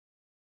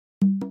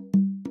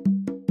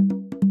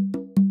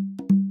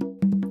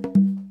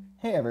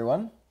Hey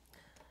everyone.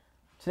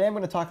 Today I'm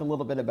going to talk a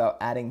little bit about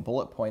adding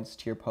bullet points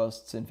to your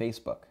posts in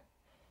Facebook.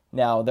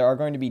 Now, there are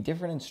going to be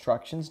different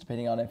instructions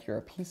depending on if you're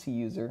a PC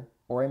user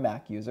or a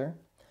Mac user,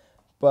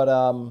 but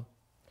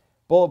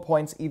bullet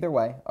points either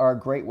way are a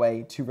great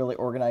way to really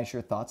organize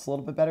your thoughts a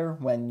little bit better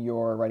when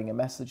you're writing a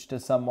message to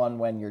someone,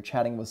 when you're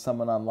chatting with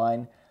someone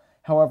online,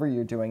 however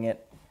you're doing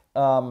it.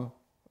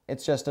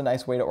 It's just a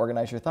nice way to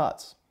organize your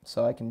thoughts.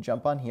 So I can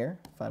jump on here,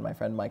 find my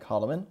friend Mike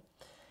Holloman,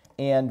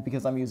 and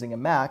because I'm using a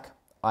Mac,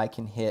 I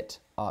can hit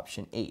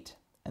Option 8,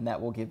 and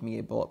that will give me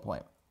a bullet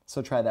point.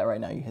 So try that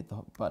right now. You hit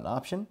the button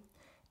Option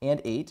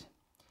and 8,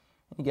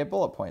 and you get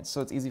bullet points.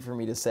 So it's easy for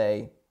me to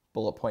say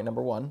bullet point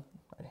number 1.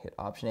 I hit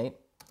Option 8.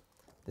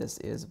 This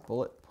is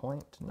bullet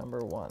point number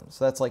 1.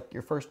 So that's like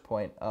your first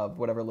point of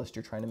whatever list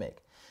you're trying to make.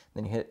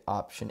 Then you hit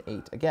Option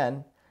 8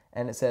 again,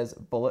 and it says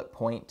bullet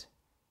point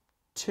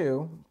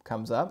 2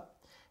 comes up.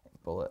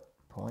 Bullet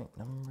point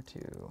number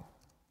 2.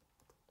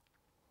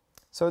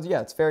 So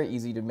yeah, it's very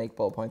easy to make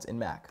bullet points in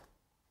Mac.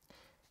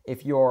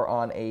 If you're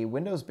on a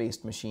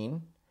Windows-based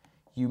machine,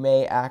 you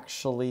may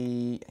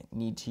actually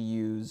need to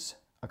use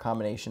a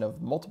combination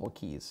of multiple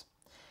keys.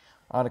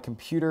 On a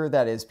computer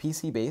that is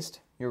PC-based,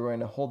 you're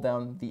going to hold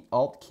down the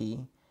Alt key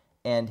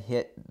and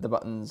hit the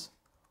buttons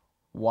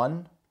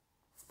 1,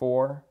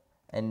 4,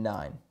 and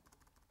 9.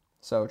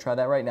 So try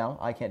that right now.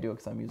 I can't do it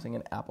because I'm using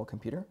an Apple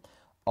computer.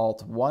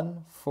 Alt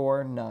 1,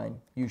 4,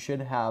 9. You should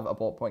have a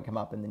bullet point come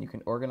up, and then you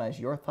can organize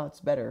your thoughts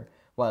better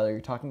while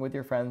you're talking with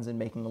your friends and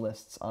making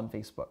lists on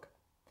Facebook.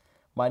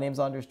 My name's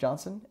Anders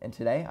Johnson, and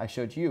today I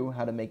showed you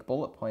how to make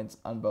bullet points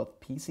on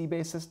both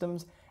PC-based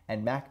systems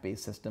and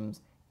Mac-based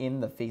systems in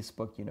the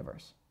Facebook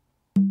universe.